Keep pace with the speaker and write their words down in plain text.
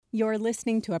You're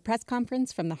listening to a press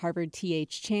conference from the Harvard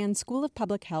T.H. Chan School of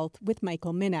Public Health with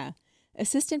Michael Mina,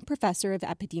 Assistant Professor of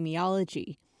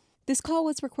Epidemiology. This call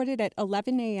was recorded at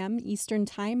 11 a.m. Eastern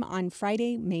Time on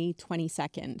Friday, May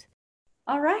 22nd.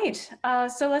 All right,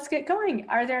 so let's get going.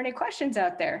 Are there any questions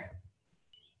out there?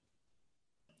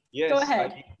 Yes. Go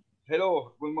ahead.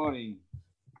 Hello, good morning.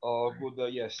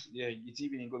 It's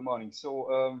evening, good morning.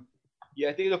 So,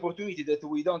 I take the opportunity that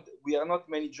we are not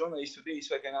many journalists today,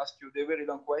 so I can ask you the very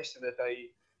long question that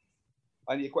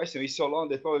the question is so long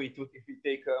that probably it will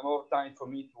take more time for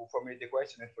me to formulate the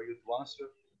question and for you to answer.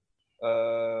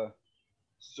 I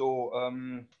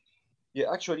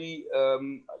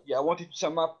wanted to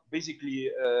sum up basically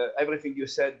everything you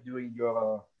said during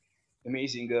your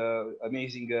amazing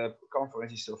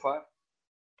conferences so far,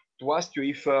 to ask you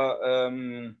if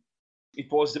it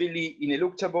was really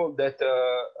ineluctable that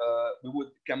we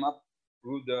would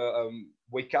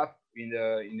wake up in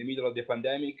the middle of the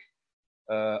pandemic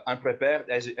unprepared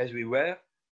as we were,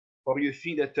 or you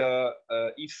think that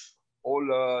if all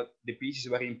the pieces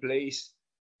were in place,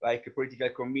 like political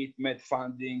commitment,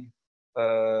 funding,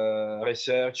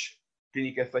 research,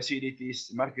 clinical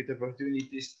facilities, market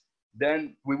opportunities,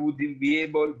 then we wouldn't be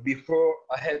able,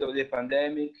 ahead of the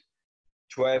pandemic,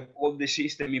 to have all the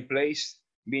system in place,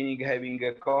 meaning having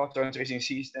contact tracing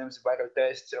systems, viral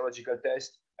tests, serological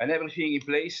tests, and everything in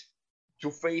place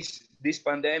to face this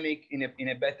pandemic in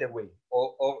a better way.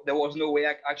 Or there was no way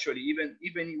actually, even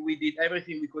if we did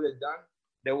everything we could have done,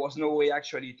 there was no way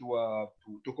actually to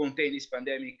contain this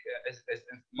pandemic as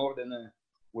more than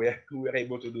we were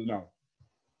able to do now.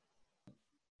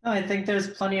 No, I think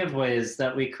there's plenty of ways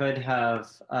that we could have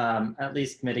at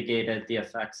least mitigated the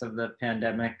effects of the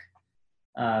pandemic.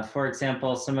 For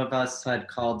example, some of us had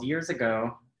called years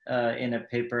ago in a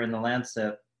paper in The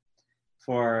Lancet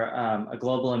for a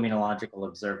global immunological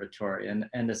observatory,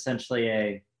 and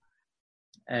essentially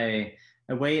a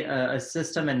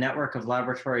system and network of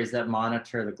laboratories that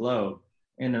monitor the globe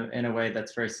in a way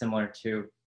that's very similar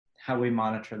to how we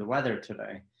monitor the weather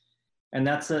today. And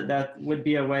that would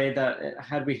be a way that,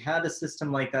 had we had a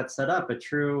system like that set up, a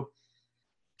true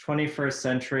 21st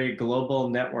century global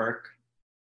network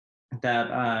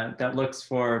that looks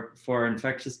for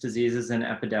infectious diseases and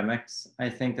epidemics, I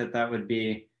think that would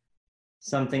be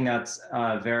something that's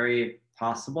very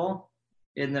possible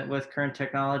with current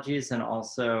technologies, and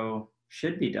also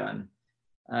should be done,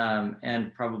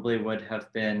 and probably would have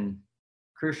been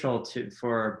crucial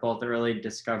for both early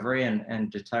discovery and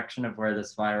detection of where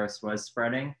this virus was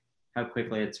spreading, how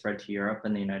quickly it spread to Europe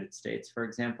and the United States, for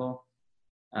example.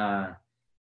 And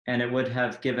it would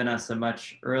have given us a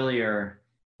much earlier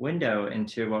window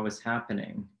into what was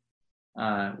happening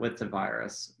with the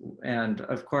virus. And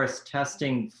of course,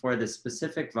 testing for the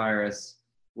specific virus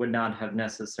would not have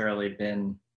necessarily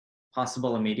been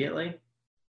possible immediately,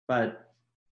 but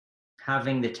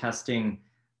having the testing,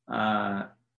 having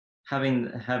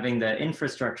the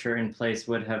infrastructure in place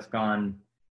would have gone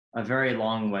a very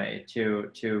long way to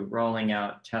rolling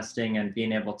out testing and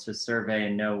being able to survey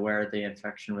and know where the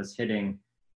infection was hitting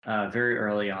very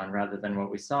early on, rather than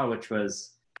what we saw, which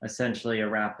was essentially a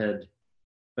rapid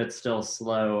but still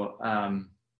slow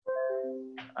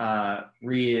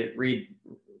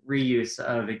reuse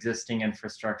of existing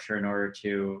infrastructure in order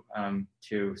to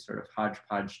sort of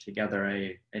hodgepodge together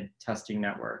a testing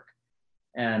network.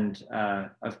 And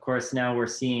of course, now we're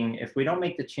seeing, if we don't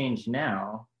make the change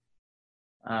now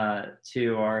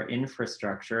to our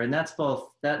infrastructure, and that's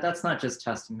that's not just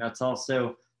testing, that's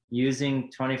also using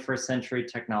 21st century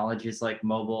technologies like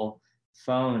mobile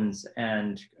phones,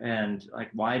 and like,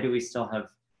 why do we still have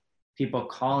people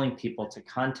calling people to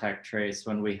contact trace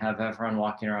when we have everyone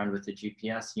walking around with a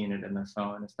GPS unit in their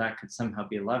phone? If that could somehow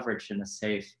be leveraged in a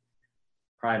safe,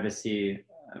 private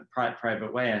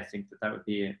way, I think that would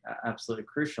be absolutely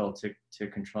crucial to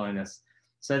controlling this.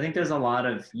 So I think there's a lot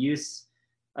of use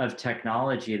of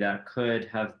technology that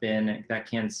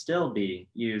can still be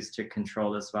used to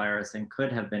control this virus and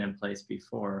could have been in place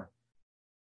before.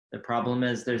 The problem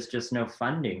is there's just no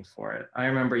funding for it. I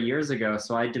remember years ago,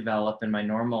 so I developed in my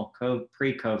normal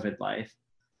pre-COVID life,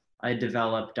 I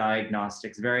developed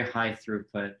diagnostics, very high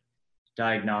throughput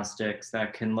diagnostics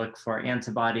that can look for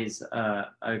antibodies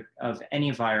of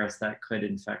any virus that could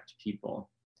infect people.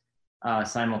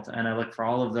 And I look for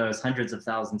all of those hundreds of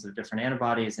thousands of different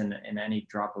antibodies in any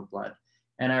drop of blood.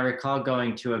 And I recall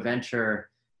going to a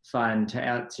venture fund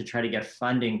to try to get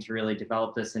funding to really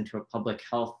develop this into a public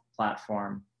health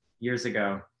platform years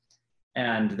ago.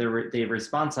 And the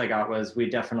response I got was, we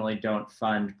definitely don't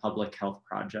fund public health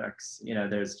projects.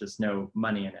 There's just no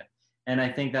money in it. And I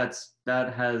think that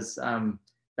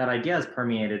idea has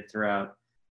permeated throughout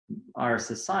our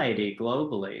society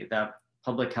globally, that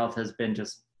public health has been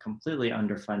just completely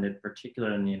underfunded,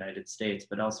 particularly in the United States,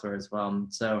 but elsewhere as well.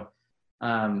 And so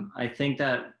I think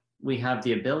that we have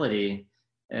the ability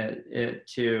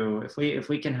to, if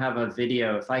we can have a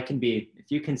video, if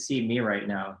you can see me right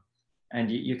now, and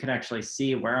you can actually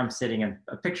see where I'm sitting and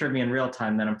a picture of me in real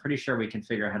time, then I'm pretty sure we can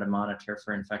figure out how to monitor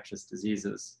for infectious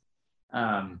diseases.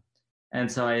 And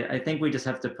so I think we just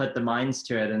have to put the minds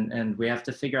to it, and we have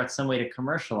to figure out some way to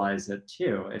commercialize it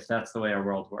too, if that's the way our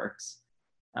world works,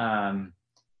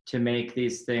 to make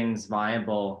these things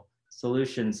viable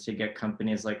solutions to get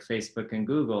companies like Facebook and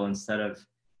Google, instead of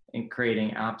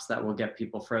creating apps that will get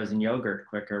people frozen yogurt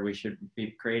quicker, we should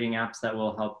be creating apps that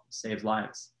will help save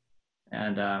lives.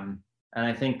 And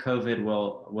I think COVID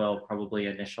will probably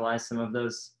initialize some of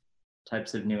those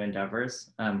types of new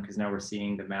endeavors, because now we're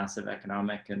seeing the massive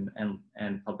economic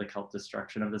and public health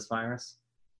destruction of this virus.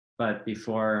 But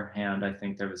beforehand, I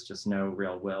think there was just no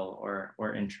real will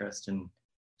or interest in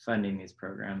funding these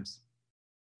programs.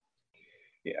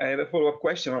 Yeah, I have a follow-up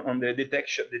question on the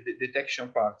detection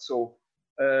part. So,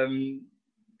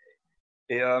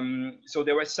 so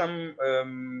there were some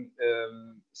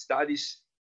studies,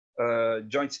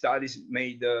 joint studies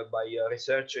made by a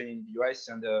researcher in the US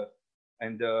and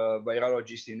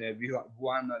virologists in a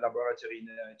Wuhan laboratory in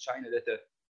China that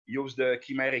used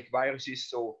chimeric viruses.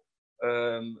 So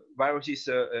viruses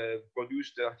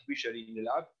produced artificially in the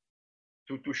lab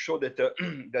to show that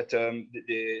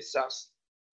the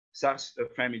SARS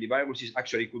family viruses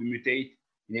actually could mutate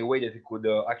in a way that it could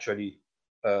actually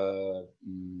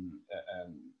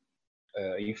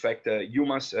infect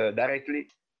humans directly.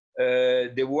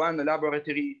 The Wuhan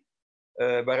laboratory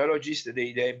virologists,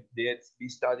 they had been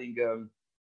studying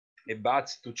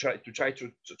bats to try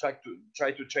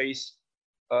to trace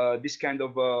this kind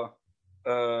of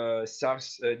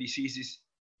SARS diseases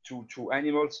to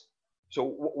animals. So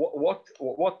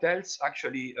what else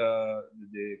actually the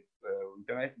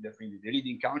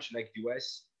leading countries like the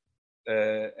US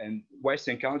and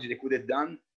Western countries they could have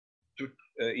done to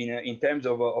in terms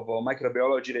of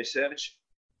microbiology research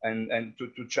and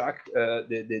to track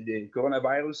the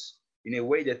coronavirus in a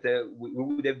way that we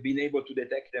would have been able to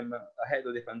detect them ahead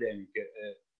of the pandemic.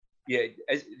 Yeah,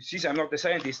 since I'm not a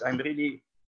scientist, I have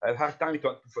a hard time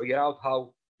to figure out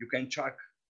how you can track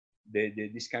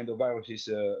this kind of viruses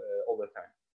over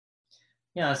time.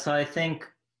 Yeah, so I think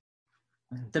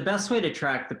the best way to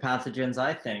track the pathogens,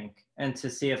 I think, and to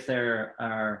see if they're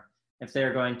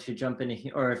going to jump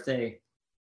into, or if they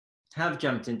have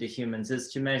jumped into humans,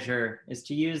 is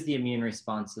to use the immune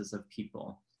responses of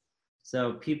people.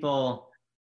 So people,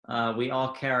 we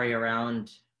all carry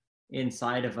around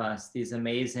inside of us these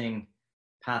amazing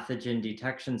pathogen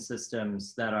detection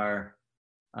systems that are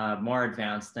more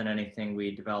advanced than anything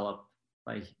we develop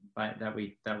that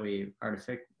we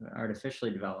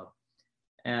artificially develop.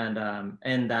 And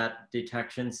that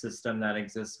detection system that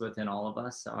exists within all of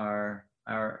us are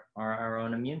our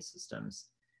own immune systems.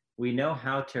 We know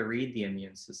how to read the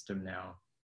immune system now.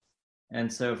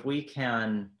 And so if we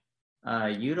can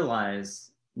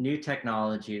utilize new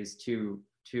technologies to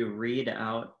read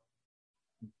out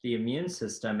the immune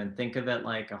system and think of it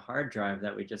like a hard drive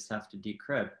that we just have to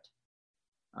decrypt,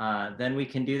 then we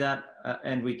can do that,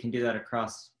 and we can do that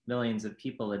across millions of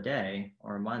people a day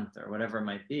or a month or whatever it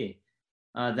might be.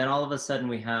 Then all of a sudden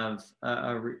we have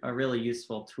a really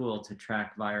useful tool to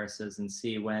track viruses and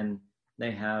see when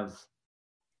they have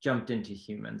jumped into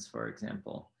humans, for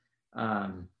example.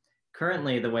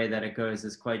 Currently, the way that it goes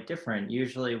is quite different.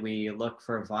 Usually we look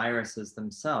for viruses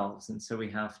themselves, and so we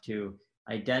have to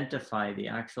identify the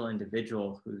actual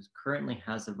individual who currently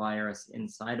has a virus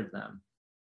inside of them,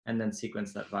 and then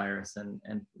sequence that virus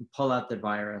and pull out the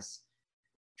virus,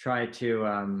 try to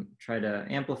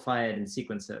amplify it and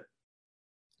sequence it.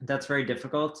 That's very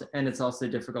difficult, and it's also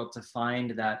difficult to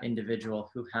find that individual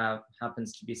who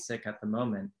happens to be sick at the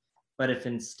moment. But if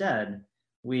instead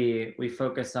we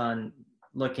focus on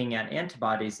looking at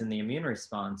antibodies in the immune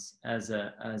response as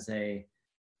a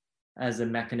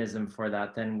mechanism for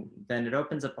that, then it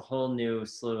opens up a whole new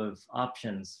slew of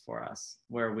options for us,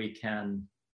 where we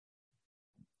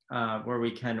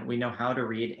know how to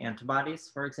read antibodies,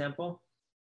 for example.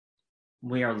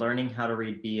 We are learning how to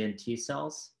read B and T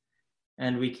cells,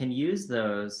 and we can use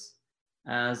those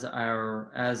as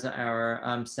our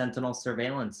sentinel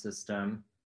surveillance system,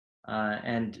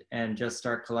 and just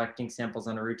start collecting samples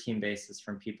on a routine basis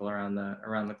from people around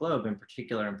the globe, in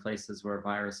particular in places where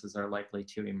viruses are likely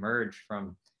to emerge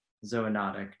from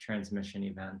zoonotic transmission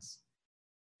events.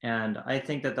 And I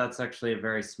think that that's actually a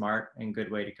very smart and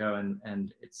good way to go,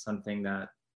 and it's something that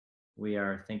we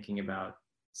are thinking about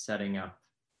setting up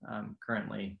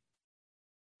currently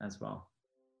as well.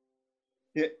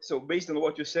 Yeah, so based on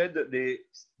what you said, the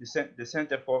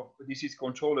Center for Disease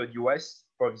Control at US,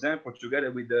 for example,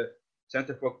 together with the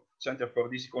Center for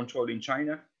Disease Control in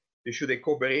China, they should have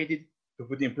cooperated to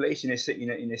put in place a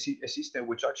system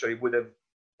which actually would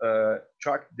have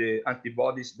tracked the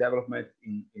antibodies development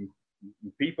in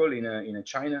people in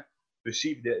China to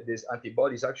see if these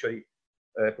antibodies actually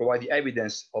provide the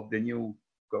evidence of the new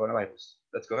coronavirus.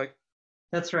 That's correct?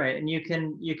 That's right, and you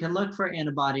can look for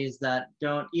antibodies that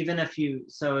don't, even if you,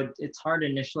 so it's hard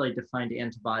initially to find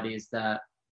antibodies that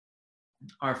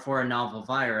are for a novel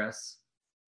virus.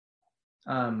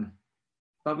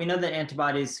 But we know that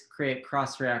antibodies create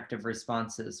cross-reactive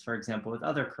responses, for example, with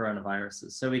other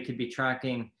coronaviruses. So we could be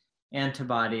tracking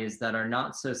antibodies that are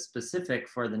not so specific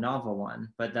for the novel one,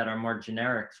 but that are more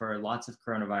generic for lots of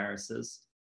coronaviruses.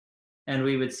 And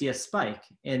we would see a spike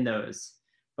in those.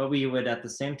 But we would at the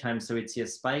same time, so we'd see a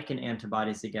spike in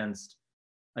antibodies against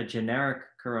a generic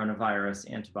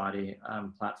coronavirus antibody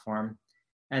platform.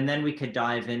 And then we could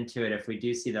dive into it. If we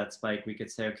do see that spike, we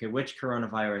could say, okay, which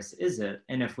coronavirus is it?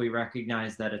 And if we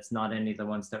recognize that it's not any of the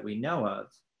ones that we know of,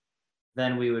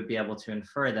 then we would be able to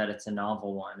infer that it's a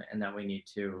novel one and that we need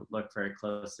to look very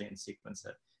closely and sequence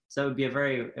it. So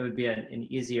it would be an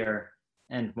easier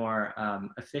and more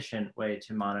efficient way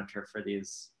to monitor for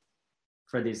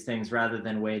these things, rather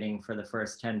than waiting for the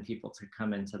first 10 people to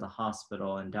come into the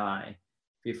hospital and die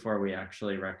before we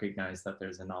actually recognize that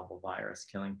there's a novel virus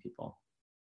killing people.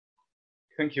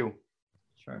 Thank you.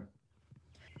 Sure.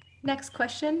 Next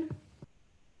question.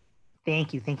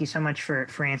 Thank you. Thank you so much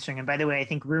for answering. And by the way, I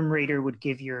think Room Rater would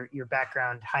give your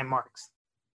background high marks.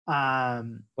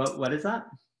 What is that?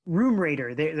 Room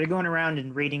Rater. They're going around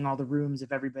and rating all the rooms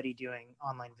of everybody doing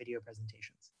online video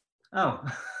presentations. Oh.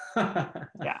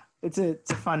 Yeah, it's a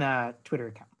fun Twitter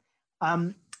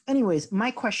account. Anyways,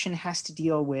 my question has to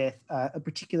deal with a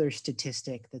particular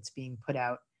statistic that's being put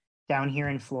out down here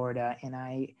in Florida. And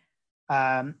I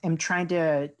am trying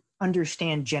to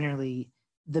understand generally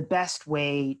the best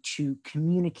way to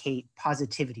communicate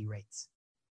positivity rates,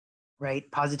 right?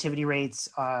 Positivity rates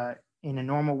in a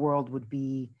normal world would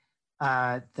be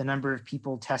the number of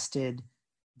people tested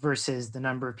versus the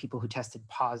number of people who tested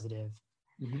positive.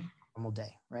 Mm-hmm. Normal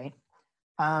day, right?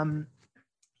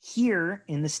 Here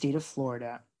in the state of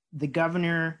Florida, the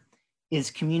governor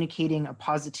is communicating a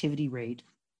positivity rate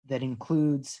that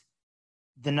includes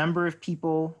the number of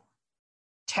people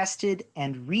tested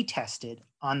and retested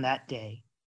on that day,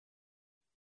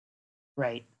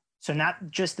 right? So not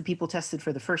just the people tested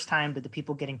for the first time, but the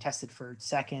people getting tested for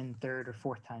second, third, or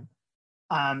fourth time,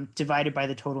 divided by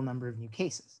the total number of new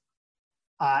cases.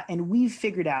 And we've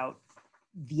figured out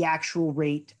the actual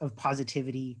rate of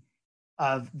positivity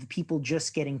of the people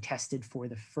just getting tested for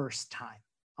the first time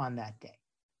on that day.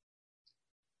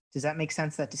 Does that make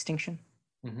sense, that distinction?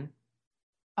 Mm-hmm.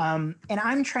 And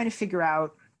I'm trying to figure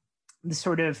out the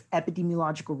sort of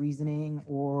epidemiological reasoning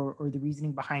or the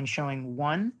reasoning behind showing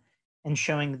one and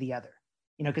showing the other.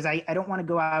 You know, because I don't want to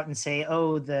go out and say,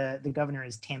 oh, the governor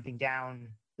is tamping down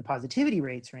the positivity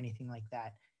rates or anything like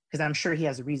that, because I'm sure he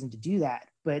has a reason to do that.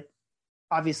 But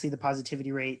obviously the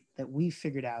positivity rate that we've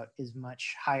figured out is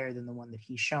much higher than the one that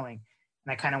he's showing.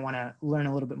 And I kind of want to learn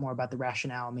a little bit more about the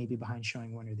rationale maybe behind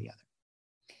showing one or the other.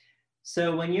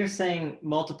 So when you're saying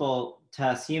multiple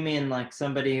tests, you mean like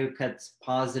somebody who gets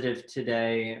positive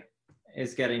today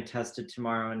is getting tested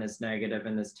tomorrow and is negative,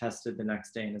 and is tested the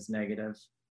next day and is negative?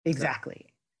 Exactly.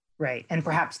 Right. And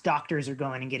perhaps doctors are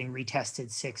going and getting retested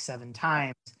 6-7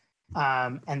 times.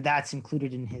 And that's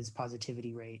included in his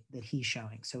positivity rate that he's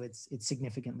showing. So it's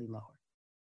significantly lower.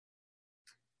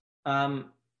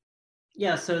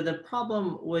 Yeah, so the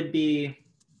problem would be,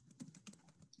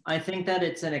 I think that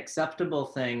it's an acceptable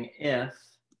thing if,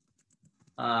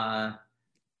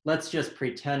 let's just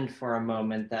pretend for a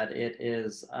moment that it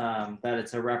is, that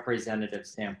it's a representative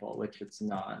sample, which it's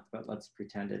not, but let's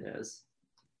pretend it is.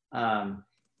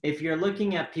 If you're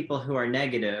looking at people who are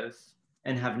negative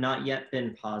and have not yet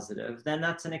been positive, then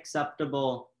that's an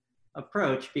acceptable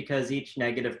approach, because each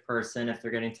negative person, if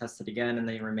they're getting tested again and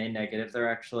they remain negative,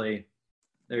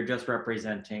 they're just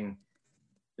representing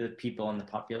the people in the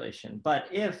population. But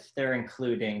if they're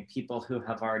including people who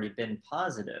have already been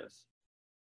positive,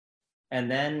 and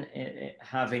then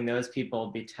having those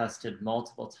people be tested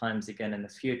multiple times again in the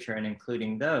future and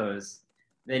including those,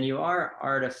 then you are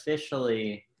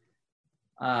artificially,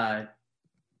 at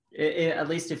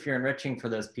least if you're enriching for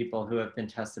those people who have been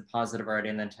tested positive already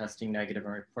and then testing negative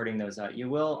and reporting those out, you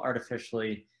will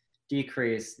artificially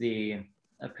decrease the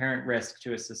apparent risk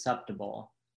to a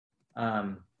susceptible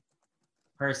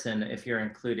person if you're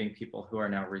including people who are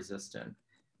now resistant.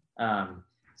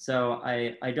 So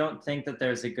I don't think that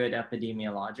there's a good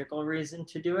epidemiological reason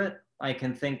to do it. I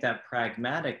can think that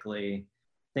pragmatically,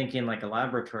 thinking like a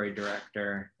laboratory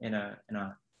director in a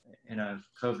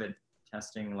COVID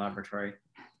testing laboratory,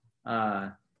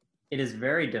 it is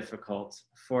very difficult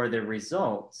for the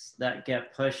results that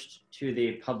get pushed to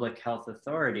the public health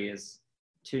authorities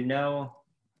to know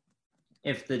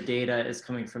if the data is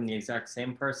coming from the exact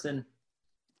same person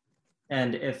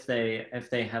and if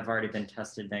they have already been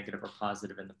tested negative or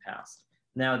positive in the past.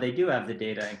 Now, they do have the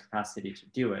data and capacity to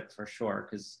do it for sure,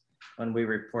 because when we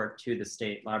report to the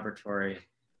state laboratory,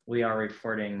 we are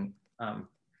reporting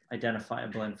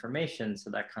identifiable information so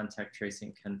that contact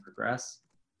tracing can progress.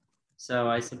 So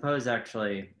I suppose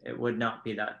actually it would not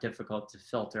be that difficult to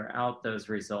filter out those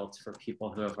results for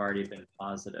people who have already been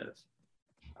positive,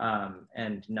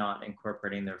 and not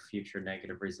incorporating their future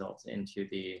negative results into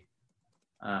the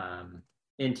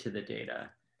data.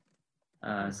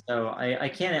 So I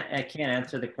can't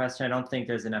answer the question. I don't think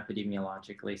there's an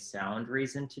epidemiologically sound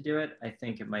reason to do it. I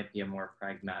think it might be a more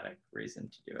pragmatic reason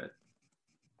to do it.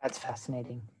 That's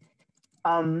fascinating.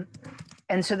 And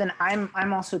so then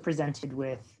I'm also presented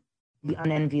with the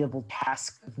unenviable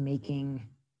task of making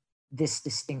this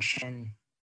distinction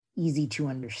easy to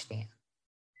understand.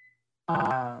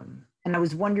 And I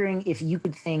was wondering if you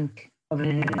could think of an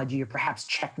analogy, or perhaps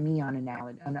check me on an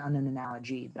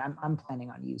analogy that I'm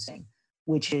planning on using,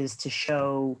 which is to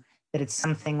show that it's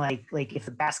something like if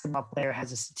a basketball player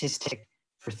has a statistic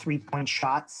for 3-point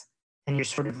shots, and you're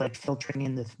sort of like filtering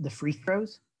in the free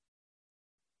throws.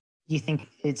 Do you think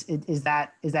is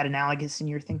that analogous in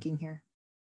your thinking here?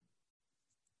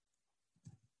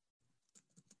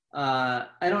 I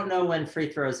don't know when free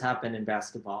throws happen in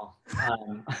basketball.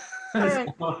 Right.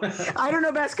 I don't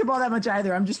know basketball that much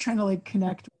either. I'm just trying to like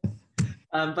connect with.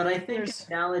 But I think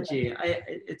analogy,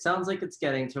 it sounds like it's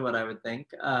getting to what I would think.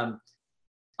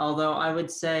 Although I would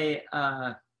say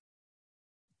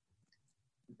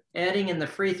adding in the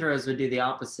free throws would do the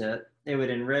opposite. They would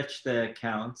enrich the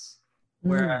counts.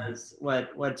 Whereas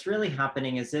what's really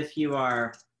happening is if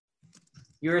you're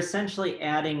essentially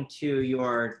adding to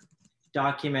your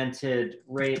documented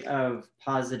rate of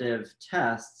positive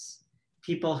tests,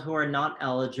 people who are not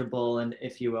eligible, and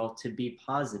if you will, to be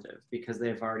positive because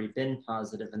they've already been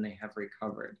positive and they have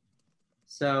recovered.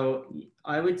 So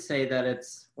I would say that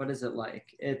it's, what is it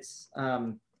like? It's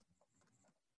trying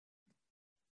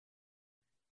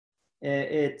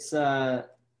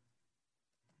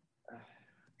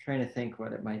to think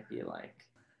what it might be like.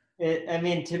 I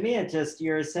mean, to me, it just,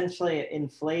 you're essentially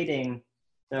inflating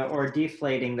or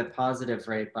deflating the positive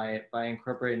rate by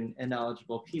incorporating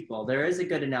ineligible people. There is a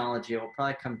good analogy. It will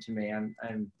probably come to me.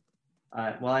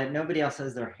 Nobody else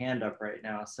has their hand up right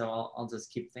now, so I'll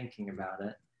just keep thinking about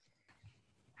it.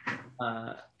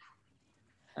 I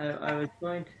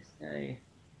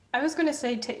was going to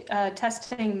say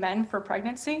testing men for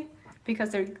pregnancy,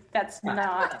 because that's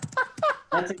not.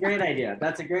 That's a great idea.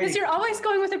 Because you're always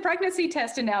going with a pregnancy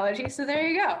test analogy, so there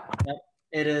you go. Yep.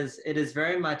 It is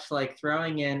very much like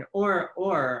throwing in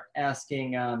or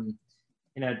asking,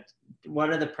 what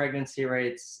are the pregnancy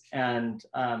rates, and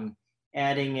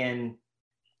adding in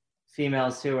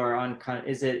females who are on,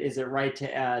 is it right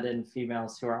to add in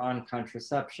females who are on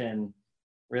contraception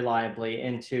reliably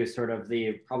into sort of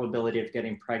the probability of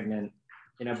getting pregnant,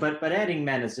 but adding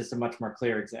men is just a much more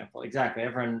clear example. Exactly.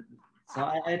 So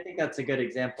I think that's a good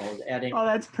example of adding. Oh,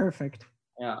 that's perfect.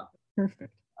 Yeah.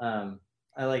 Perfect. I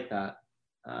like that.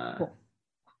 Cool.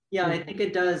 Yeah, I think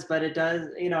it does, but it does,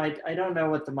 I don't know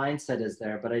what the mindset is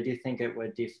there, but I do think it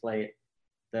would deflate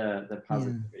the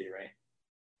positivity rate.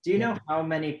 Do you know how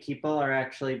many people are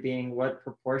actually what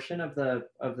proportion of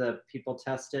the people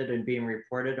tested and being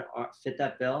reported fit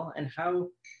that bill? And how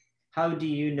do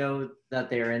you know that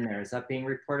they are in there? Is that being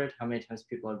reported? How many times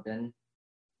people have been?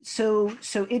 So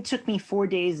it took me 4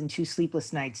 days and 2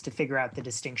 sleepless nights to figure out the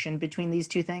distinction between these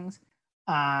two things,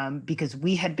 because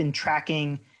we had been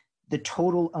tracking the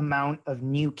total amount of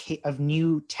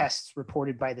new tests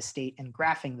reported by the state and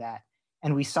graphing that,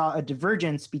 and we saw a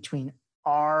divergence between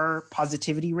our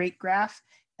positivity rate graph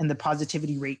and the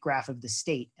positivity rate graph of the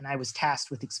state, and I was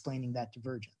tasked with explaining that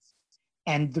divergence.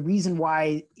 And the reason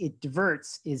why it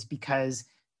diverts is because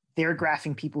they're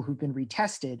graphing people who've been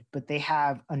retested, but they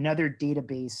have another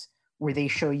database where they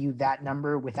show you that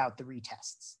number without the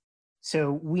retests.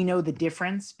 So we know the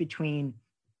difference between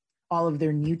all of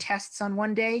their new tests on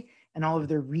one day and all of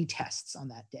their retests on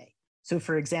that day. So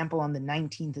for example, on the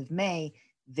 19th of May,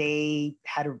 they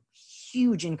had a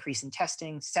huge increase in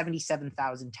testing.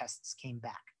 77,000 tests came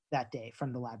back that day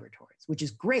from the laboratories, which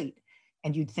is great.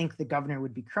 And you'd think the governor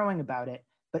would be crowing about it.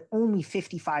 but only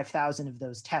 55,000 of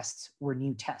those tests were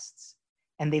new tests.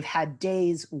 And they've had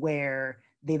days where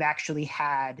they've actually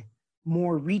had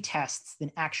more retests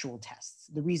than actual tests.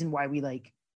 The reason why we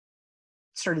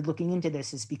started looking into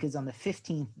this is because on the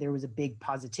 15th, there was a big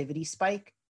positivity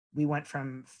spike. We went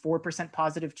from 4%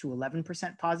 positive to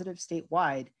 11% positive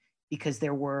statewide because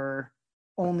there were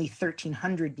only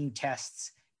 1,300 new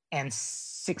tests and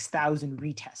 6,000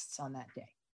 retests on that day.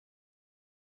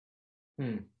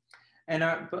 And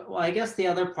well, I guess the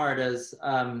other part is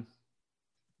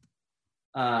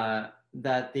that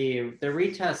the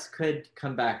retests could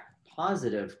come back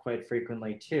positive quite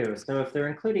frequently too. So if they're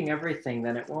including everything,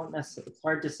 then it won't necessarily, it's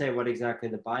hard to say what exactly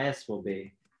the bias will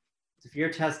be. If you're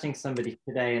testing somebody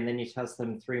today and then you test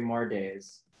them 3 more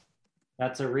days,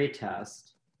 that's a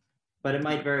retest, but it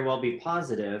might very well be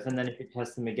positive. And then if you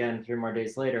test them again 3 more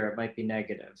days later, it might be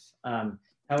negative.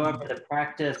 However, the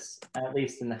practice, at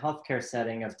least in the healthcare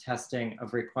setting, of testing,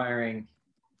 of requiring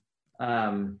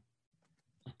 2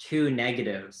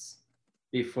 negatives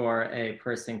before a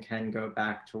person can go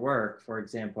back to work, for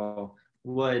example,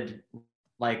 would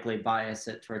likely bias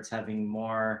it towards having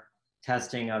more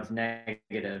testing of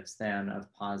negatives than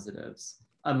of positives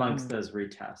amongst those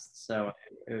retests. So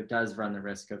it does run the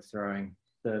risk of throwing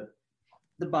the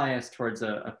bias towards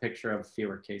a picture of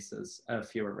fewer cases, of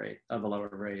a lower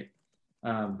rate.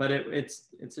 But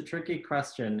it's a tricky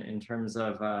question in terms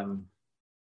of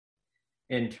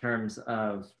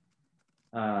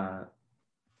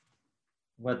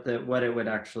what it would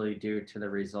actually do to the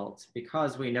results,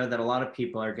 because we know that a lot of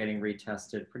people are getting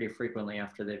retested pretty frequently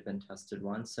after they've been tested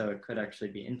once, so it could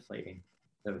actually be inflating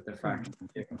the fraction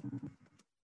too.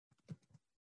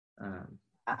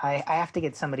 I have to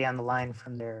get somebody on the line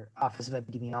from their Office of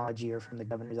Epidemiology or from the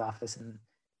governor's office, and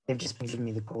they've just been giving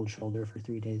me the cold shoulder for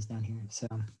 3 days down here. So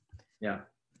yeah.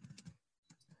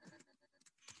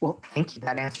 Well, thank you.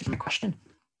 That answered my question.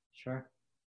 Sure.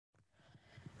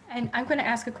 And I'm going to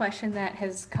ask a question that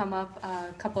has come up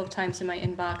a couple of times in my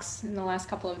inbox in the last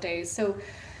couple of days. So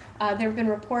there have been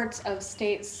reports of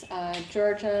states,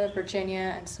 Georgia,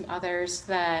 Virginia, and some others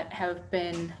that have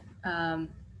been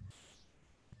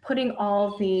putting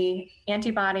all the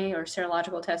antibody or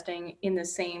serological testing in the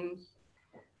same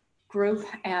group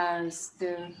as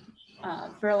the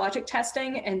virologic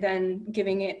testing, and then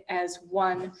giving it as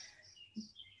one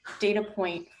data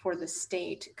point for the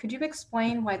state. Could you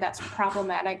explain why that's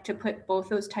problematic to put both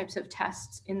those types of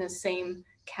tests in the same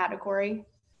category?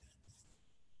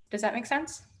 Does that make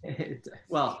sense?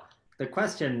 Well, the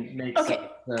question makes sense.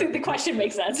 The question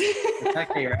makes sense. The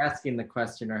fact that you're asking the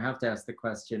question or have to ask the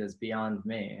question is beyond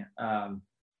me.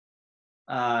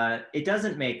 It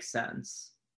doesn't make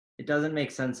sense. It doesn't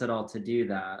make sense at all to do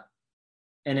that.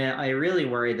 And I really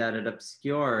worry that it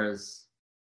obscures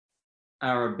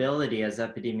our ability as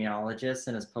epidemiologists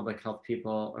and as public health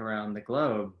people around the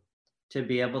globe to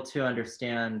be able to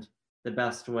understand the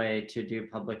best way to do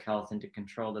public health and to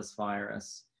control this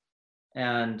virus.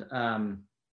 And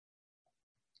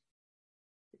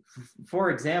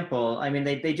for example, I mean,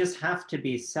 they just have to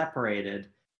be separated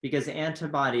because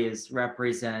antibodies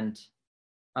represent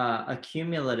a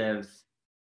cumulative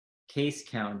case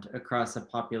count across a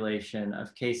population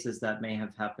of cases that may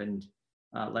have happened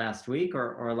last week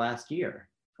or last year,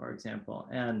 for example,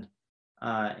 and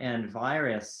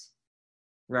virus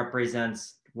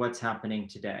represents what's happening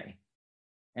today,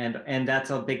 and that's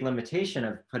a big limitation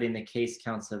of putting the case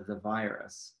counts of the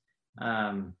virus,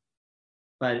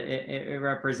 but it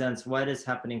represents what is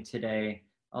happening today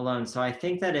alone. So I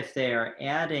think that if they are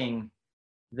adding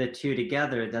the 2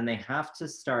 together, then they have to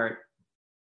start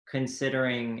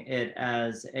considering it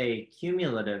as a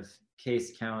cumulative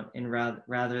case count in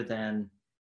rather than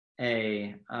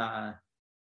a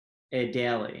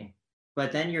daily,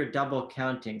 but then you're double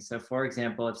counting. So for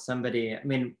example, if somebody, I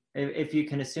mean, if you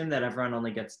can assume that everyone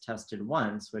only gets tested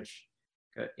once, which,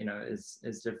 you know, is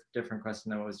a different question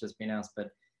than what was just being asked,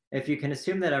 but if you can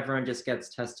assume that everyone just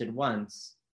gets tested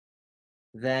once,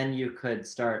 then you could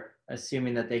start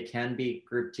assuming that they can be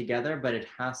grouped together, but it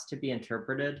has to be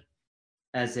interpreted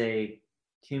as a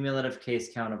cumulative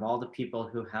case count of all the people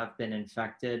who have been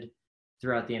infected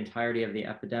throughout the entirety of the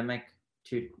epidemic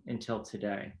until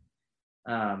today,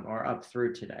 or up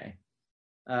through today.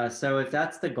 So if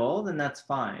that's the goal, then that's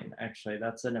fine. Actually,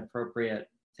 that's an appropriate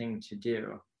thing to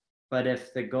do. But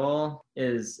if the goal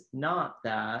is not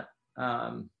that,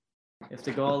 if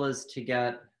the goal is to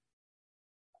get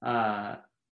a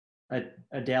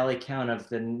daily count of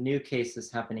the new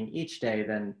cases happening each day,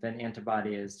 then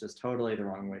antibody is just totally the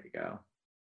wrong way to go.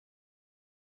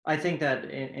 I think that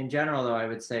in general, though, I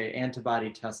would say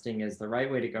antibody testing is the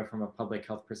right way to go from a public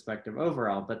health perspective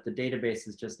overall, but the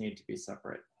databases just need to be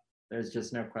separate. There's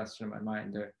just no question in my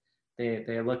mind.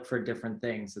 They look for different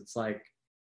things. It's like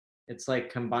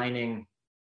combining,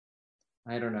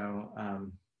 I don't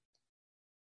know,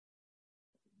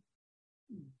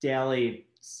 daily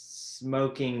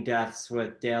smoking deaths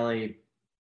with daily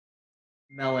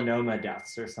melanoma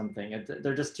deaths or something.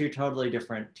 They're just two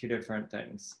different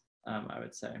things. I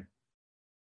would say.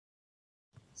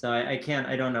 So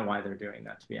I don't know why they're doing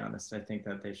that, to be honest. I think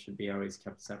that they should be always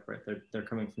kept separate. They're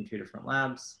coming from two different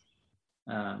labs.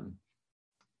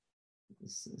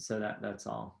 So that's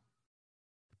all.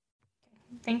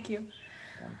 Thank you.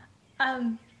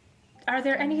 Are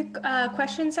there any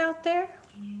questions out there?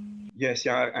 Yes,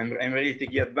 yeah, I'm really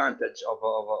taking advantage of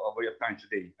your time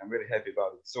today. I'm very happy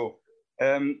about it. So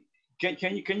can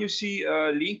you see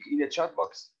a link in the chat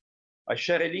box? I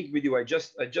share a link with you. I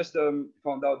just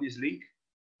found out this link.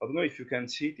 I don't know if you can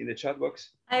see it in the chat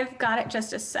box. I've got it,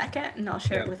 just a second, and I'll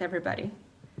share it with everybody.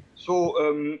 So,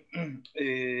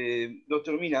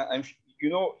 Dr. Mina, you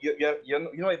know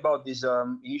about this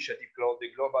initiative called the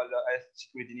Global Health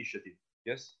Security Initiative,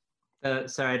 yes?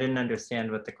 Sorry, I didn't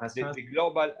understand what the question was. The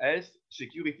Global Health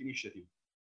Security Initiative.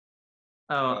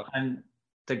 Oh, and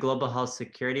the Global Health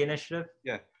Security Initiative?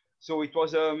 Yeah. So it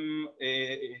was an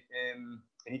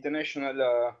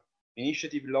international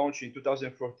initiative launched in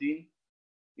 2014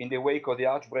 in the wake of the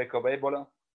outbreak of Ebola.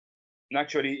 And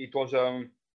actually, it was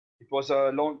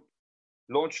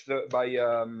launched by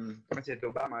President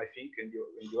Obama, I think, in the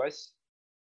US,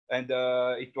 and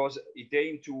it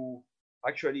aimed to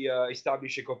actually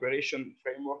establish a cooperation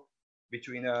framework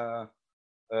between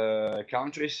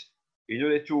countries in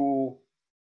order to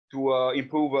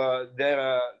improve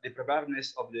the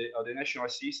preparedness of the national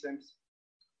systems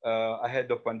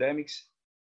ahead of pandemics.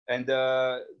 And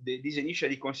this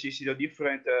initially consisted of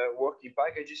different working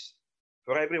packages.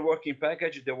 For every working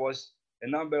package, there was a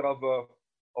number of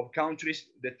countries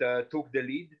that took the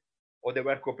lead or they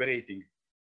were cooperating.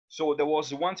 So there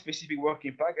was one specific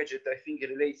working package that I think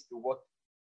relates to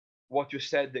what you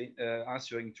said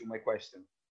answering to my question.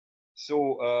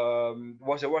 So it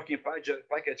was a working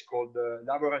package called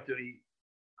laboratory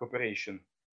cooperation.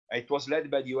 It was led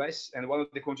by the US, and one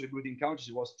of the contributing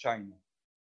countries was China.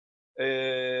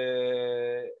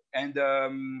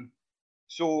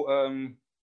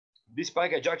 This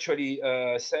package actually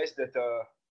says that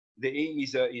the aim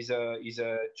is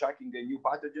tracking the new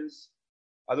pathogens.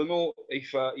 I don't know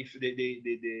if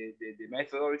the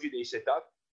methodology they set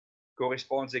up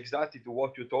corresponds exactly to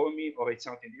what you told me, or it's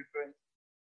something different.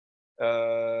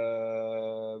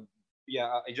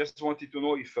 Yeah, I just wanted to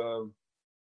know if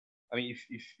I mean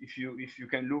if you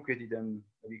can look at it and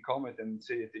maybe comment and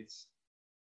say that it's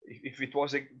if it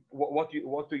was what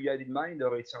you had in mind,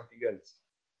 or it's something else.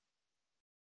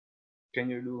 Can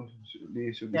you do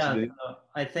this? Yeah, so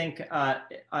I think I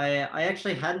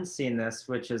actually hadn't seen this,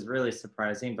 which is really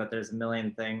surprising, but there's a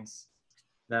million things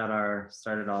that are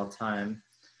started all the time.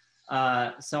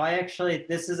 So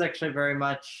this is actually very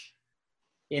much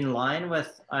in line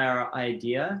with our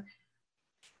idea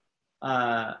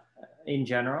in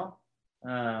general.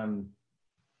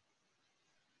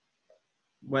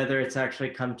 Whether it's actually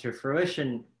come to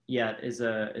fruition yet is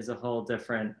a whole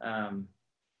different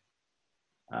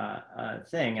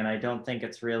thing, and I don't think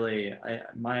it's really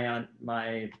my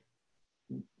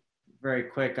very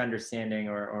quick understanding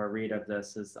or read of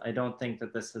this is I don't think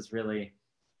that this has really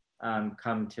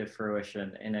come to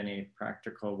fruition in any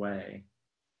practical way,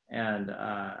 and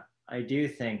I do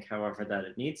think, however, that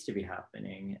it needs to be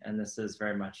happening, and this is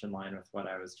very much in line with what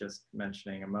I was just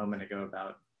mentioning a moment ago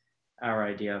about our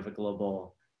idea of a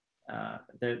global,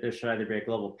 there should either be a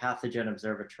global pathogen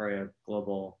observatory, a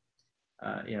global,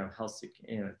 health,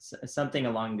 something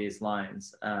along these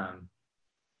lines,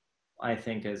 I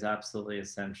think is absolutely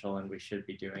essential, and we should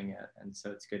be doing it. And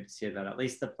so it's good to see that at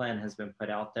least the plan has been put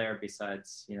out there,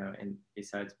 besides,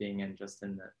 besides being in just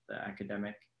in the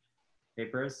academic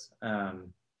papers.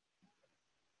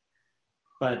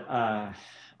 But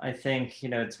I think,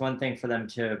 it's one thing for them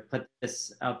to put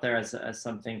this out there as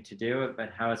something to do,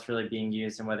 but how it's really being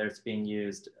used and whether it's being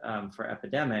used for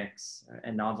epidemics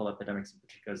and novel epidemics in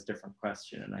particular is a different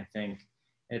question. And I think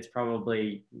it's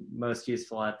probably most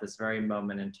useful at this very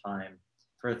moment in time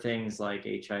for things like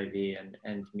HIV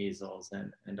and measles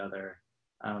and other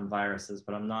viruses,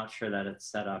 but I'm not sure that it's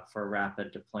set up for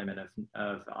rapid deployment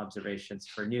of observations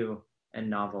for new and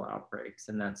novel outbreaks.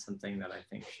 And that's something that I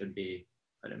think should be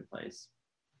put in place.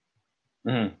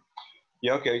 Mm-hmm.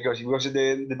 Yeah, okay, because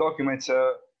the documents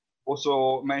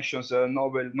also mentions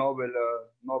novel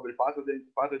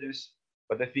pathogens,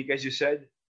 But I think, as you said,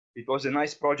 it was a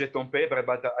nice project on paper,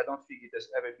 but I don't think it has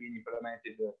ever been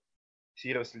implemented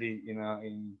seriously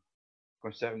in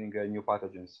concerning new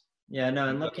pathogens. Yeah, no,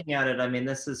 and looking at it, I mean,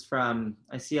 this is from,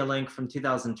 I see a link from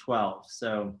 2012,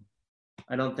 so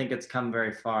I don't think it's come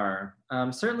very far.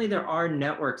 Certainly there are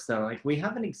networks though, like we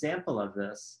have an example of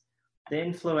this. The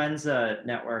influenza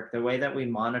network, the way that we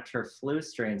monitor flu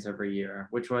strains every year,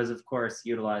 which was of course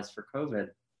utilized for COVID.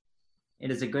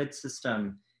 It is a good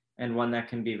system and one that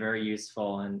can be very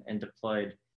useful and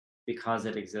deployed because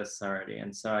it exists already.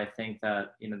 And so I think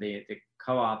that, you know, the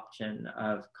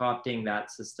co-opting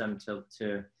that system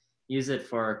to use it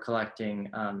for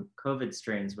collecting COVID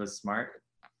strains was smart.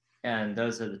 And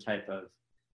those are the type of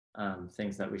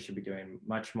things that we should be doing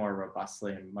much more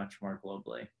robustly and much more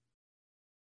globally.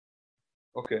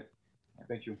 Okay,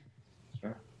 thank you.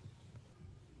 Sure.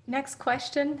 Next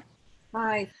question.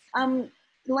 Hi.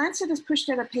 The Lancet has pushed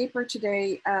out a paper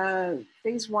today,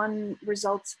 phase 1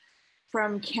 results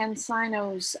from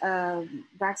CanSino's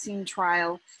vaccine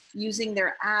trial using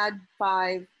their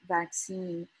Ad5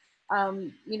 vaccine.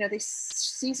 You know, they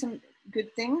see some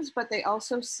good things, but they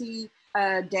also see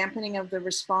a dampening of the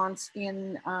response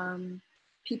in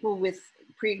people with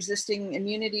pre-existing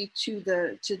immunity to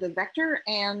the vector,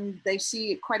 and they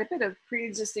see quite a bit of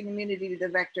pre-existing immunity to the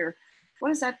vector. What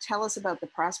does that tell us about the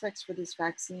prospects for this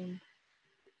vaccine?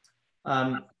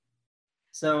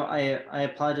 So I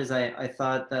apologize. I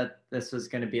thought that this was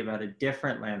going to be about a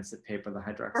different Lancet paper, the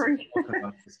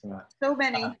hydroxychloroquine system. So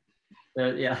many.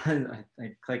 Yeah,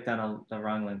 I clicked on the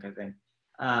wrong link, I think.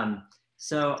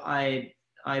 So I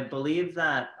believe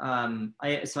that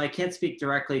so I can't speak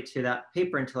directly to that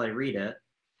paper until I read it,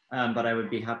 but I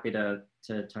would be happy to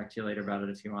talk to you later about it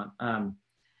if you want.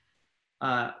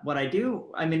 What I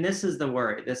do, I mean, this is the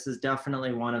worry. This is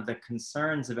definitely one of the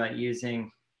concerns about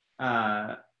using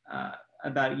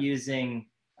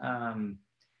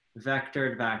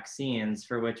vectored vaccines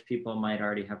for which people might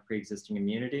already have pre-existing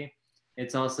immunity.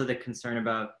 It's also the concern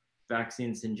about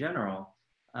vaccines in general.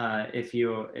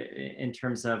 In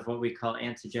terms of what we call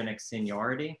antigenic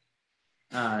seniority,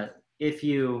 if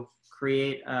you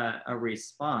create a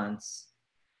response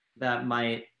that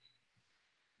might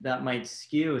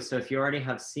skew. So if you already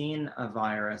have seen a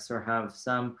virus or have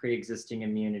some pre-existing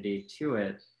immunity to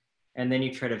it, and then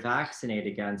you try to vaccinate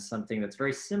against something that's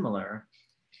very similar,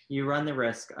 you run the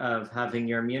risk of having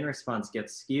your immune response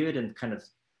get skewed and kind of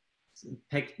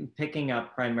picking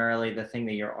up primarily the thing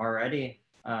that you're already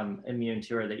immune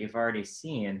to or that you've already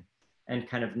seen, and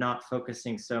kind of not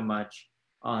focusing so much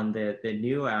on the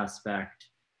new aspect,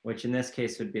 which in this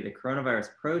case would be the coronavirus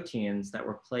proteins that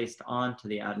were placed onto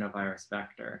the adenovirus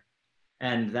vector.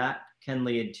 And that can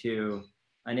lead to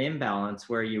an imbalance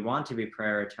where you want to be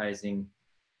prioritizing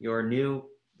your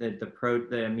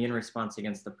the immune response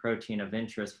against the protein of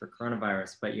interest for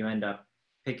coronavirus, but you end up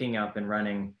picking up and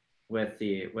running with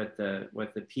the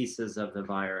pieces of the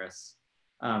virus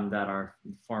that are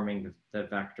forming the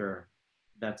vector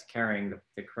that's carrying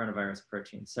the coronavirus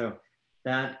protein. So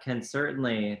that can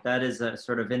certainly, that is a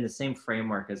sort of in the same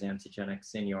framework as antigenic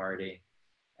seniority.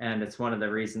 And it's one of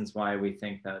the reasons why we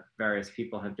think that various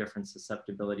people have different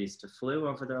susceptibilities to flu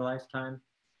over their lifetime,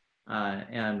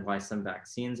 and why some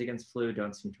vaccines against flu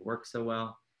don't seem to work so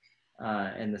well.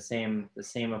 And the same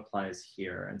applies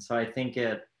here. And so I think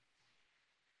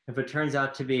if it turns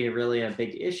out to be really a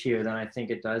big issue, then I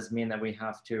think it does mean that we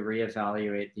have to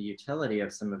reevaluate the utility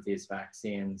of some of these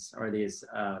vaccines, or we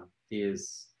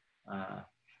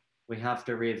have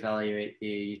to reevaluate the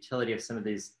utility of some of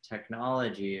these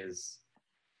technologies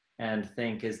and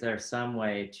think, is there some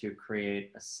way to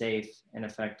create a safe and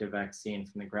effective vaccine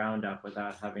from the ground up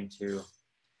without having to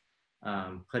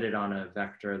put it on a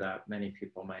vector that many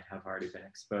people might have already been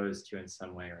exposed to in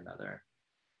some way or another.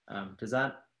 Does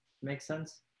that make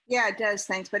sense? Yeah, it does.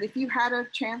 Thanks. But if you had a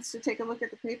chance to take a look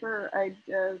at the paper, I'd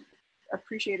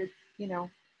appreciate it, you know,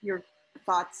 your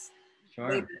thoughts. Sure.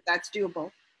 Later. That's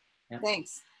doable. Yeah.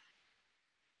 Thanks.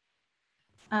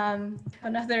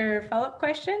 Another follow-up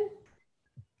question?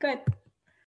 Good.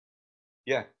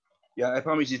 Yeah, I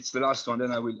promise it's the last one.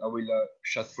 Then I will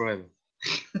shut forever.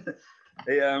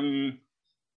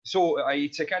 So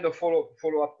it's a kind of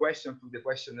follow-up question to the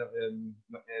question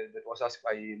that was asked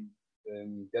by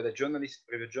the other journalist,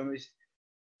 previous journalist.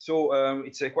 So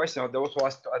it's a question that also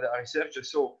asked other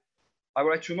researchers. So I would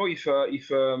like to know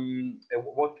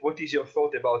what is your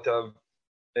thought about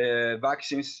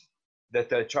vaccines that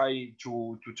try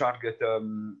to target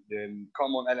the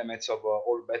common elements of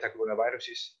all beta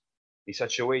coronaviruses in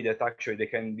such a way that actually they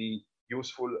can be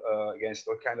useful against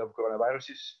all kind of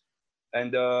coronaviruses,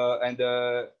 and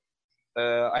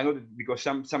I know that because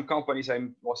some companies I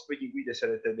was speaking with, they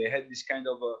said that they had this kind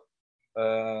of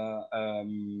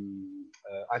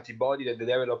antibody that they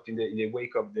developed in the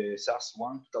wake of the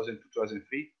SARS-1, 2002,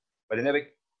 2003, but they never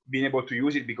been able to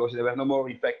use it because there were no more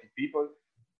infected people.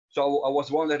 So I was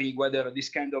wondering whether this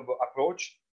kind of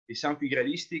approach is something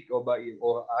realistic,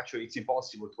 or actually it's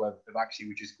impossible to have a vaccine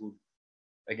which is good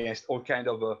against all kind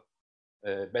of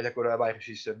beta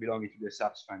coronaviruses belonging to the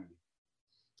SARS family.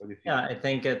 Yeah, I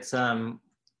think it's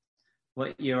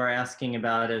what you are asking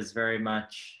about is very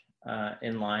much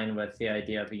in line with the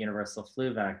idea of a universal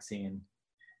flu vaccine,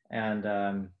 and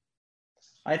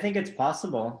I think it's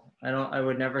possible. I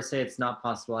would never say it's not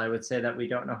possible. I would say that we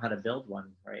don't know how to build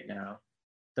one right now.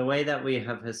 The way that we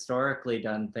have historically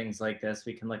done things like this,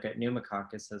 we can look at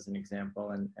pneumococcus as an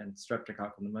example and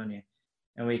streptococcal pneumonia,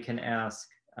 and we can ask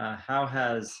how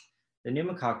has the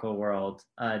pneumococcal world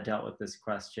dealt with this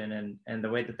question, and the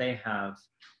way that they have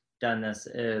done this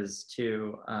is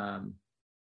to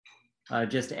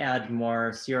just add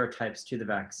more serotypes to the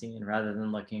vaccine rather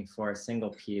than looking for a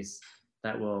single piece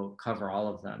that will cover all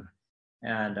of them.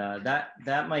 And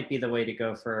that might be the way to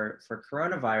go for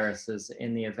coronaviruses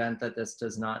in the event that this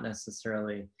does not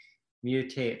necessarily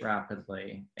mutate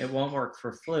rapidly. It won't work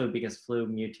for flu because flu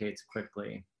mutates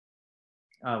quickly.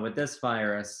 With this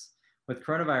virus, with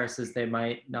coronaviruses, they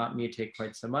might not mutate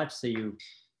quite so much. So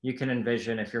you can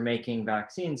envision if you're making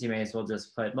vaccines, you may as well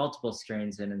just put multiple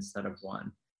strains in instead of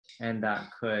one. And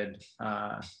that could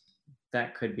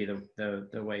be the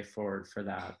way forward for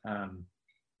that.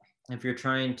 If you're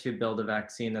trying to build a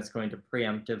vaccine that's going to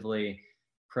preemptively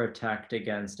protect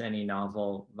against any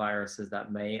novel viruses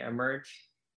that may emerge,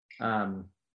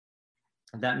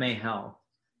 that may help,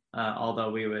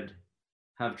 although we would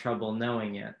have trouble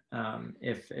knowing it.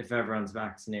 If everyone's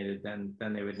vaccinated, then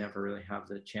they would never really have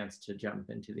the chance to jump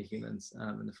into the humans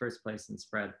in the first place and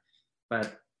spread.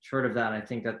 But short of that, I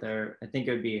think it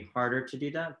would be harder to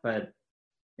do that. But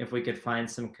if we could find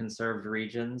some conserved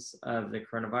regions of the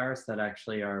coronavirus that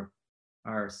actually are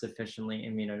sufficiently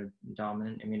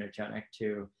immunodominant, immunogenic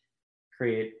to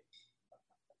create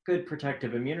good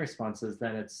protective immune responses,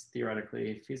 then it's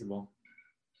theoretically feasible.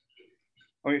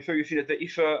 Okay, so you see that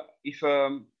if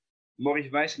more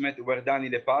investment were done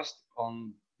in the past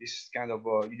on this kind of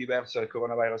universal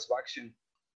coronavirus vaccine,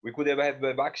 we could have had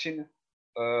the vaccine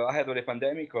ahead of the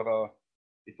pandemic, or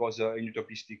it was a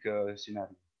utopistic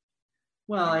scenario?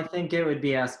 Well, I think it would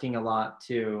be asking a lot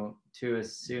to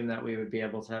assume that we would be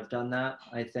able to have done that.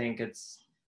 I think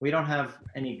we don't have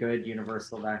any good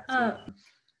universal vaccine.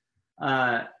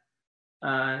 I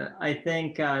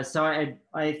think so.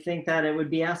 I think that it would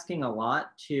be asking a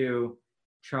lot to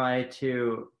try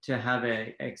to have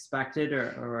expected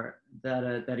or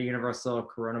that a universal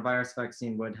coronavirus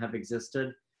vaccine would have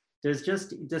existed. There's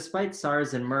just, despite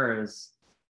SARS and MERS,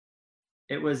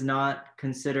 it was not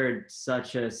considered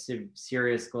such a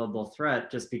serious global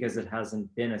threat just because it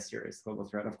hasn't been a serious global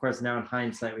threat. Of course, now in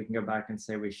hindsight, we can go back and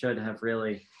say we should have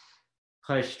really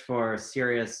pushed for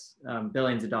serious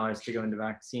billions of dollars to go into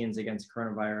vaccines against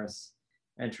coronavirus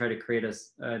and try to create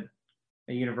a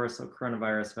universal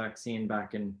coronavirus vaccine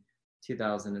back in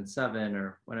 2007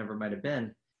 or whenever it might have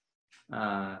been.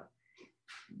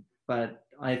 But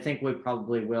I think we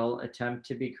probably will attempt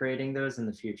to be creating those in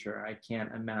the future. I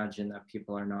can't imagine that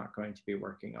people are not going to be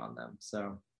working on them.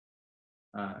 So,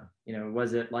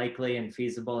 was it likely and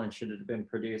feasible and should it have been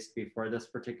produced before this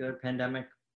particular pandemic?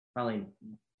 Probably,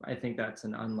 I think that's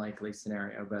an unlikely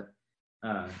scenario, but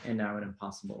and now an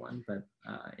impossible one. But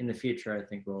in the future, I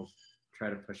think we'll try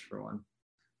to push for one.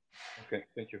 Okay,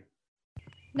 thank you.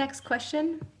 Next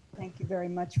question. Thank you very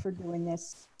much for doing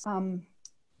this.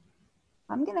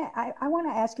 I want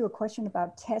to ask you a question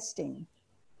about testing,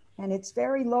 and it's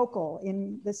very local.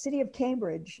 In the city of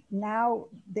Cambridge, now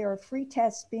there are free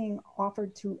tests being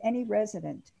offered to any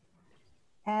resident,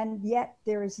 and yet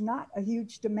there is not a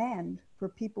huge demand for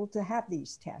people to have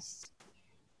these tests.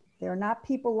 There are not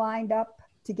people lined up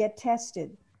to get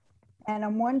tested. And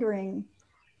I'm wondering,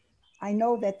 I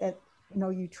know that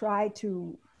you try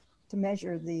to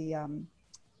measure the,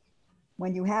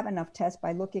 when you have enough tests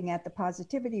by looking at the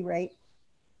positivity rate,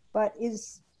 but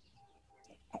is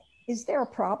there a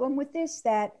problem with this,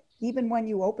 that even when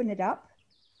you open it up,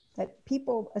 that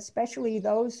people, especially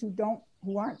those who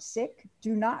aren't sick,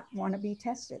 do not want to be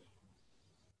tested?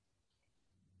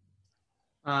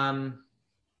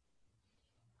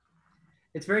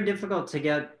 It's very difficult to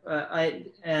get. I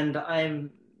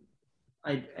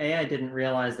didn't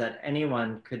realize that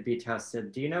anyone could be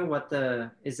tested. Do you know what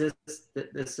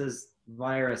this is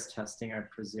virus testing, I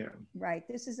presume? Right.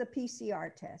 This is a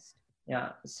PCR test.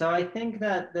 Yeah. So I think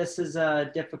that this is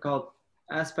difficult.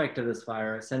 aspect of this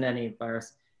virus and any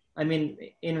virus. I mean,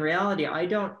 in reality, I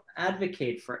don't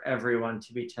advocate for everyone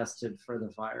to be tested for the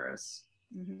virus.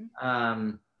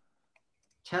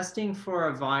 Testing for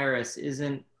a virus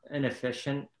isn't an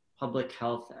efficient public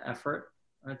health effort.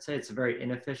 I'd say it's a very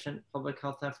inefficient public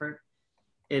health effort.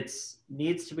 It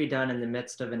needs to be done in the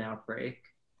midst of an outbreak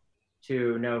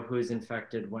to know who's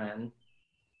infected when.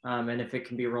 And if it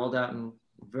can be rolled out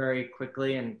very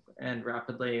quickly and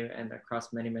rapidly and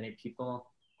across many, many people,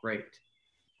 great.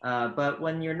 But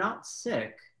when you're not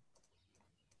sick,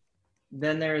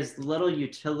 then there's little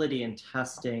utility in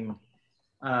testing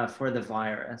for the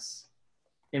virus.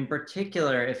 In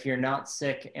particular, if you're not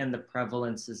sick and the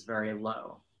prevalence is very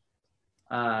low.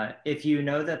 If you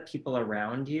know that people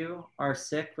around you are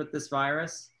sick with this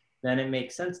virus, then it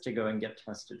makes sense to go and get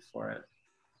tested for it.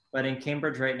 But in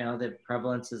Cambridge right now, the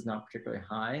prevalence is not particularly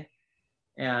high.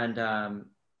 And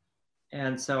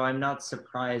so I'm not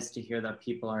surprised to hear that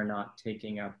people are not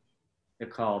taking up the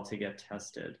call to get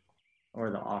tested or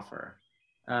the offer.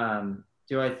 And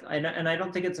I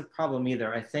don't think it's a problem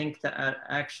either. I think that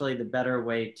actually the better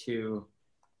way to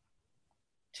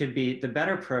be, the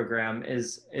better program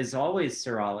is always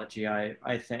serology,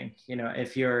 I think. You know,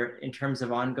 if you're, in terms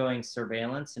of ongoing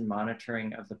surveillance and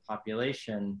monitoring of the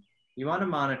population, you want to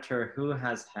monitor who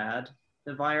has had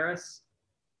the virus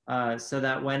so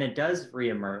that when it does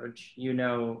reemerge, you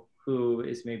know who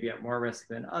is maybe at more risk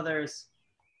than others,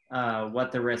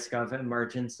 what the risk of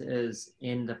emergence is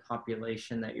in the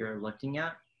population that you're looking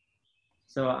at.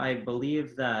 So I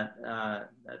believe that,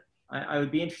 I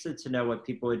would be interested to know what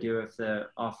people would do if the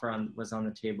offer was on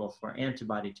the table for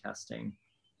antibody testing,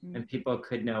 and people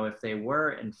could know if they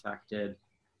were infected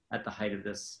at the height of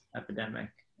this epidemic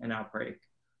and outbreak.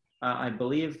 I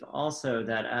believe also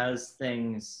that as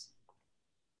things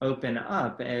open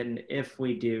up, and if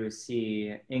we do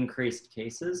see increased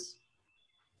cases,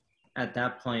 at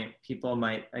that point, people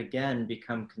might again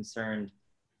become concerned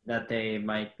that they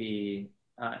might be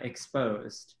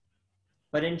exposed.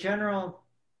 But in general,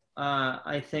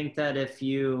 I think that if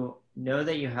you know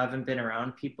that you haven't been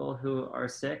around people who are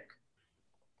sick,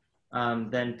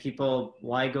 then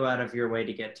why go out of your way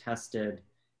to get tested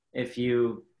if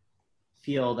you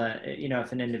feel that, you know,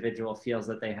 if an individual feels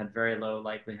that they had very low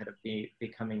likelihood of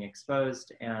becoming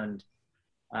exposed, and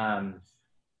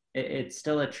it's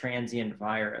still a transient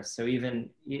virus. So even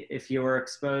if you were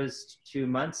exposed 2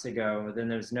 months ago, then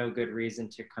there's no good reason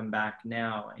to come back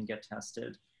now and get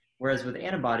tested. Whereas with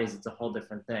antibodies, it's a whole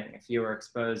different thing. If you were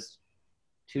exposed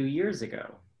 2 years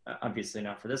ago, obviously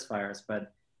not for this virus,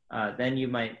 but then you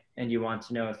might, and you want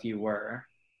to know if you were,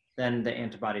 then the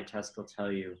antibody test will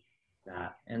tell you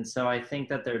that. And so I think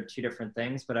that there are two different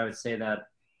things, but I would say that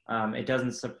it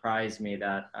doesn't surprise me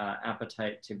that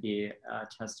appetite to be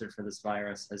tested for this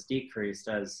virus has decreased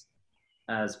as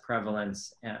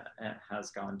prevalence has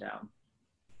gone down.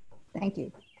 Thank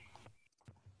you.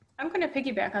 I'm going to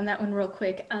piggyback on that one real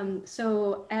quick.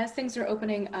 So as things are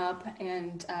opening up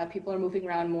and people are moving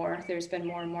around more, there's been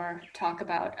more and more talk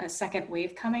about a second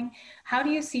wave coming. How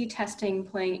do you see testing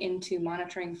playing into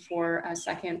monitoring for a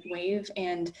second wave,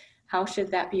 and how should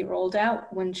that be rolled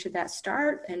out? When should that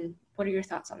start? And what are your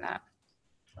thoughts on that?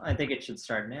 I think it should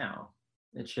start now.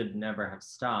 It should never have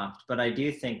stopped, but I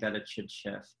do think that it should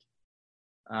shift.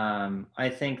 I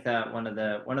think that one of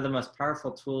the most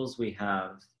powerful tools we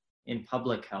have in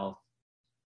public health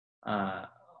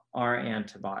are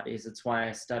antibodies. It's why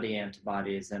I study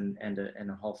antibodies and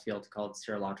a whole field called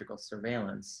serological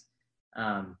surveillance.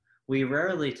 We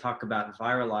rarely talk about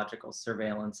virological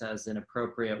surveillance as an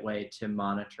appropriate way to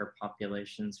monitor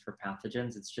populations for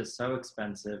pathogens. It's just so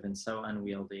expensive and so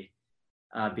unwieldy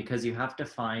because you have to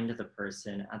find the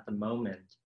person at the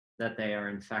moment that they are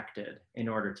infected in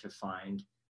order to find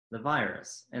the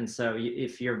virus. And so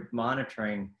if you're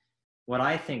monitoring, what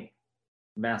I think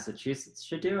Massachusetts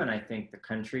should do, and I think the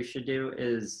country should do,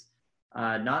 is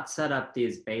not set up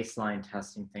these baseline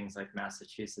testing things like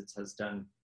Massachusetts has done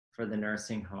for the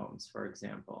nursing homes, for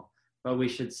example, but we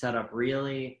should set up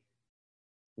really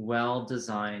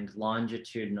well-designed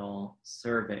longitudinal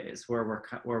surveys where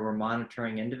we're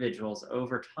monitoring individuals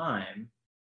over time,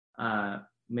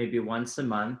 maybe once a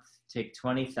month, take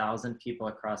 20,000 people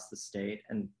across the state,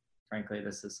 and frankly,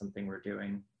 this is something we're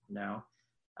doing now,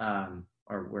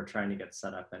 or we're trying to get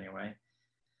set up anyway.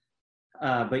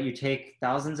 But you take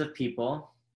thousands of people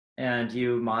and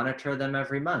you monitor them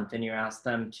every month, and you ask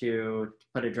them to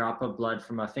put a drop of blood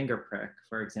from a finger prick,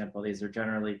 for example. These are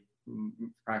generally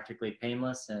practically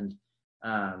painless, and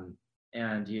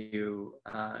you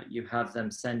have them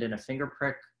send in a finger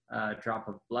prick drop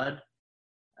of blood,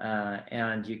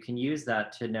 and you can use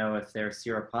that to know if they're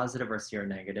seropositive or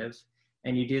seronegative.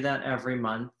 And you do that every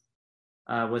month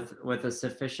with a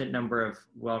sufficient number of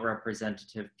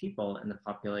well-representative people in the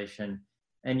population.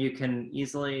 And you can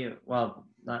easily, well,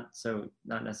 not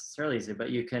necessarily easy,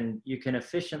 but you can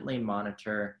efficiently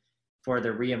monitor for the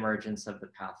reemergence of the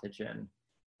pathogen.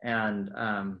 And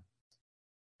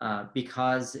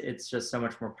because it's just so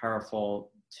much more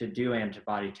powerful to do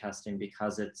antibody testing,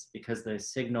 because the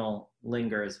signal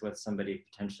lingers with somebody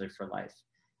potentially for life.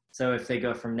 So if they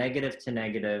go from negative to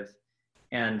negative,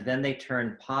 and then they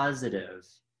turn positive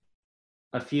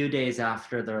a few days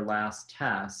after their last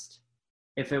test,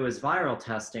 if it was viral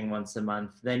testing once a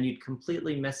month, then you'd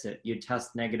completely miss it. You'd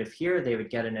test negative here, they would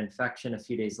get an infection a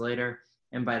few days later,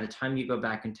 and by the time you go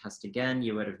back and test again,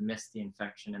 you would have missed the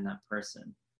infection in that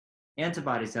person.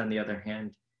 Antibodies, on the other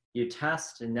hand, you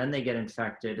test and then they get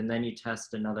infected, and then you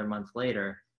test another month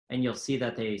later, and you'll see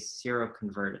that they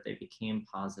seroconverted, they became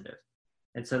positive.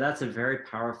 And so that's a very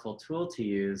powerful tool to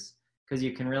use, because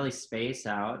you can really space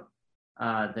out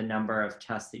the number of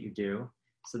tests that you do,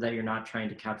 so that you're not trying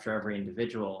to capture every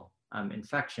individual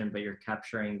infection, but you're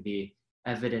capturing the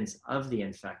evidence of the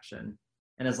infection.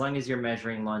 And as long as you're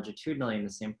measuring longitudinally in the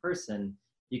same person,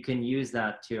 you can use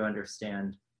that to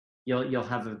understand, you'll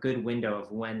have a good window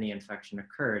of when the infection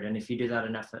occurred. And if you do that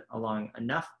along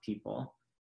enough people,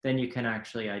 then you can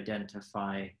actually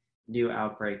identify new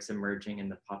outbreaks emerging in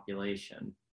the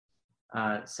population.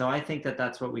 So I think that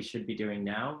that's what we should be doing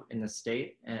now in the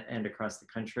state and across the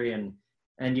country.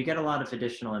 And you get a lot of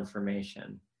additional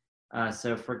information.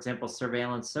 So for example,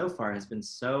 surveillance so far has been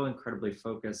so incredibly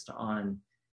focused on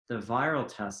the viral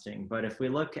testing. But if we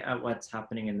look at what's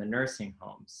happening in the nursing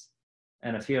homes,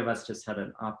 and a few of us just had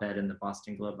an op-ed in the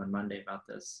Boston Globe on Monday about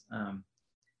this.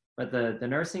 But the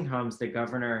nursing homes, the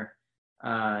governor,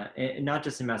 not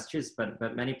just in Massachusetts,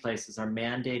 but many places are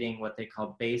mandating what they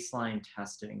call baseline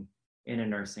testing in a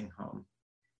nursing home,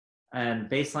 and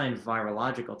baseline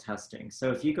virological testing.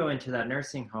 So if you go into that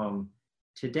nursing home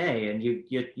today and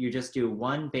you just do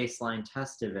one baseline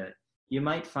test of it, you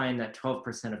might find that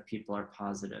 12% of people are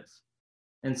positive.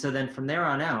 And so then from there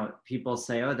on out, people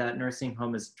say, oh, that nursing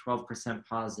home is 12%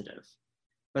 positive.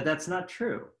 But that's not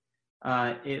true.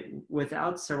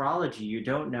 Without serology, you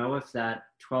don't know if that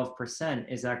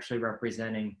 12% is actually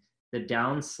representing the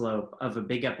downslope of a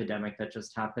big epidemic that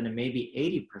just happened, and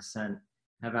maybe 80%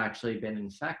 have actually been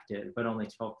infected, but only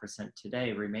 12%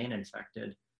 today remain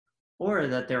infected, or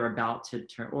that they're about to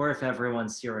turn, or if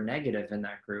everyone's seronegative in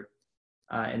that group,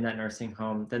 in that nursing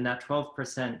home, then that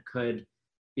 12% could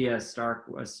be a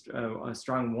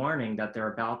strong warning that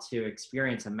they're about to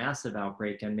experience a massive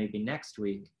outbreak, and maybe next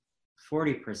week,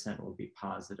 40% will be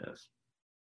positive.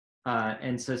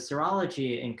 And so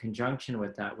serology in conjunction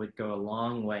with that would go a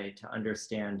long way to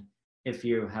understand if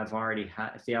you have already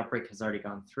if the outbreak has already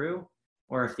gone through,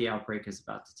 or if the outbreak is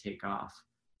about to take off.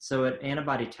 So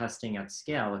antibody testing at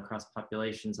scale across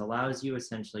populations allows you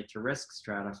essentially to risk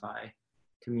stratify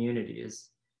communities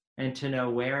and to know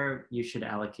where you should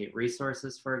allocate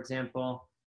resources, for example,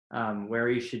 where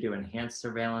you should do enhanced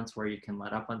surveillance, where you can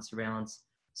let up on surveillance.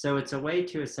 So it's a way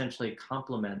to essentially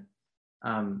complement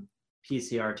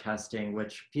PCR testing,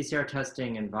 which PCR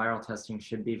testing and viral testing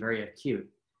should be very acute.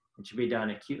 It should be done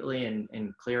acutely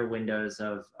in clear windows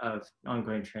of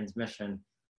ongoing transmission.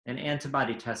 And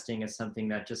antibody testing is something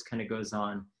that just kind of goes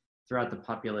on throughout the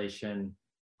population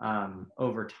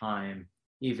over time,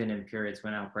 even in periods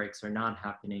when outbreaks are not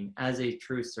happening, as a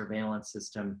true surveillance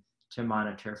system to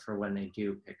monitor for when they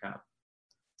do pick up.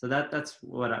 So that's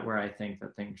where I think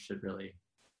that things should really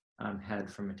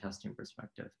head from a testing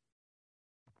perspective.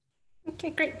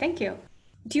 Okay, great, thank you.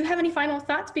 Do you have any final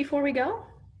thoughts before we go,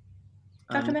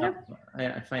 Dr. Minna?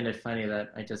 I find it funny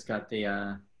that I just got the,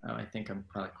 I think I'm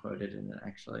probably quoted in it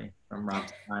actually, from Rob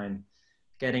Stein.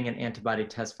 Getting an antibody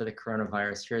test for the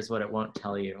coronavirus, here's what it won't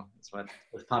tell you. It's what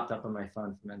was popped up on my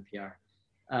phone from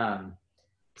NPR.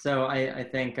 So I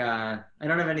think, I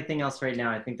don't have anything else right now.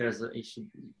 I think there's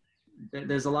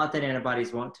a lot that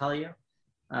antibodies won't tell you,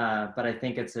 but I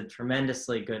think it's a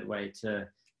tremendously good way to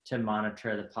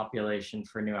monitor the population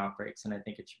for new outbreaks. And I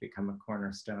think it should become a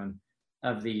cornerstone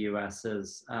of the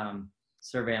US's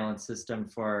surveillance system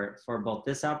for both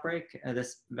this outbreak,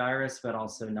 this virus, but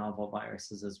also novel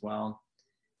viruses as well.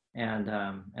 And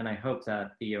I hope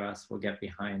that the US will get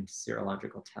behind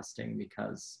serological testing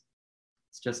because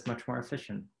it's just much more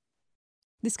efficient.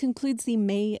 This concludes the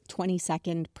May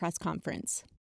 22nd press conference.